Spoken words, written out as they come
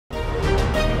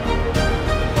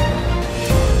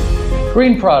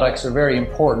Green products are very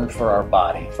important for our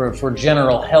body, for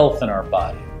general health in our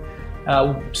body.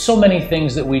 So many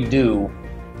things that we do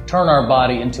turn our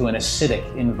body into an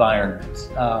acidic environment.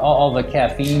 All the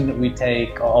caffeine that we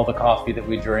take, all the coffee that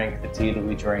we drink, the tea that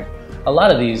we drink, a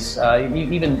lot of these,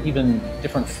 even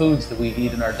different foods that we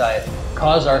eat in our diet,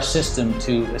 cause our system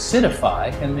to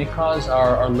acidify, and they cause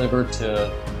our liver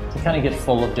to kind of get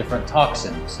full of different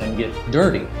toxins and get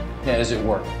dirty, as it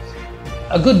were.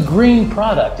 A good green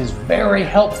product is very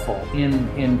helpful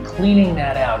in cleaning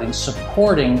that out, in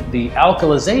supporting the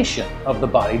alkalization of the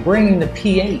body, bringing the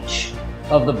pH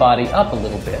of the body up a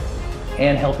little bit,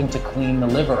 and helping to clean the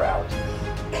liver out.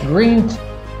 Green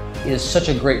is such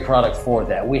a great product for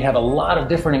that. We have a lot of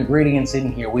different ingredients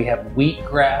in here. We have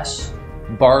wheatgrass,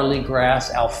 barley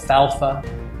grass, alfalfa,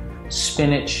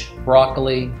 spinach,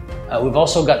 broccoli. We've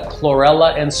also got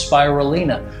chlorella and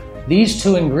spirulina. These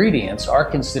two ingredients are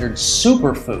considered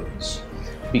superfoods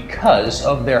because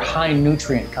of their high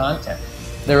nutrient content.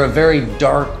 They're a very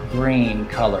dark green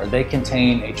color. They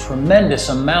contain a tremendous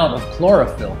amount of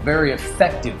chlorophyll, very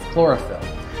effective chlorophyll,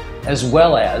 as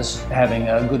well as having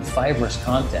a good fibrous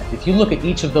content. If you look at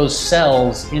each of those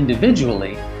cells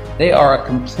individually, they are a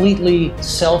completely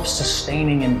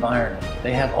self-sustaining environment.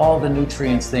 They have all the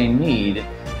nutrients they need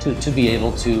to be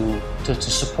able to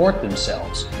support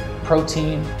themselves.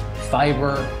 Protein,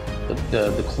 fiber,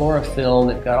 the chlorophyll,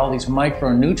 they've got all these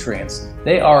micronutrients.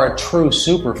 They are a true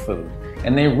superfood,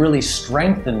 and they really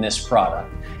strengthen this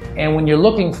product. And when you're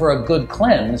looking for a good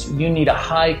cleanse, you need a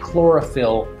high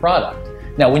chlorophyll product.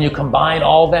 Now, when you combine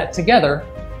all that together,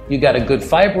 you've got a good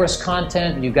fibrous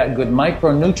content, you've got good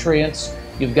micronutrients,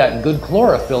 you've got good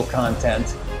chlorophyll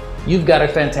content, you've got a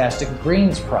fantastic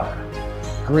greens product.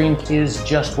 Green is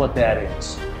just what that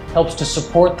is. Helps to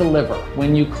support the liver.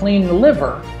 When you clean the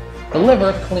liver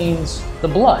cleans the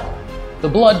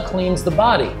blood cleans the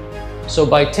body. So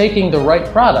by taking the right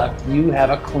product, you have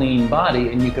a clean body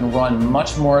and you can run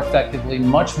much more effectively,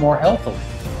 much more healthily.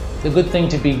 It's a good thing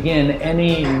to begin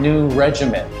any new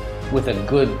regimen with a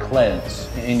good cleanse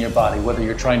in your body, whether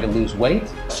you're trying to lose weight,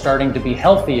 starting to be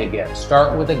healthy again.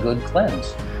 Start with a good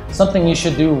cleanse. Something you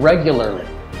should do regularly.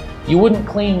 You wouldn't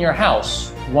clean your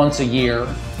house once a year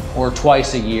or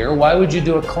twice a year. Why would you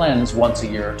do a cleanse once a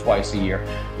year or twice a year?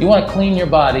 You want to clean your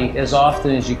body as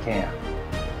often as you can.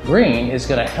 Green is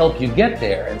going to help you get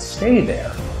there and stay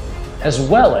there, as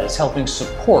well as helping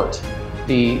support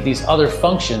these other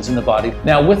functions in the body.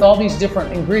 Now, with all these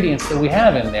different ingredients that we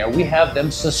have in there, we have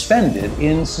them suspended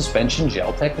in suspension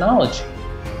gel technology.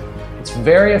 It's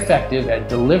very effective at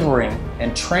delivering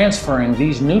and transferring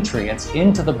these nutrients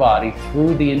into the body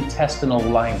through the intestinal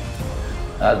lining.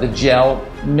 The gel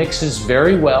mixes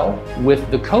very well with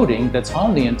the coating that's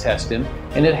on the intestine,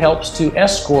 and it helps to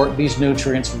escort these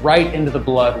nutrients right into the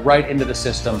blood, right into the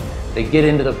system. They get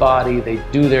into the body, they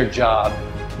do their job.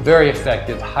 Very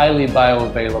effective, highly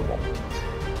bioavailable.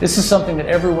 This is something that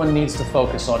everyone needs to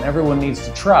focus on, everyone needs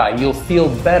to try. You'll feel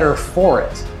better for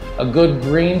it. A good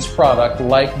greens product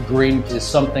like green is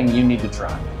something you need to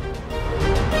try.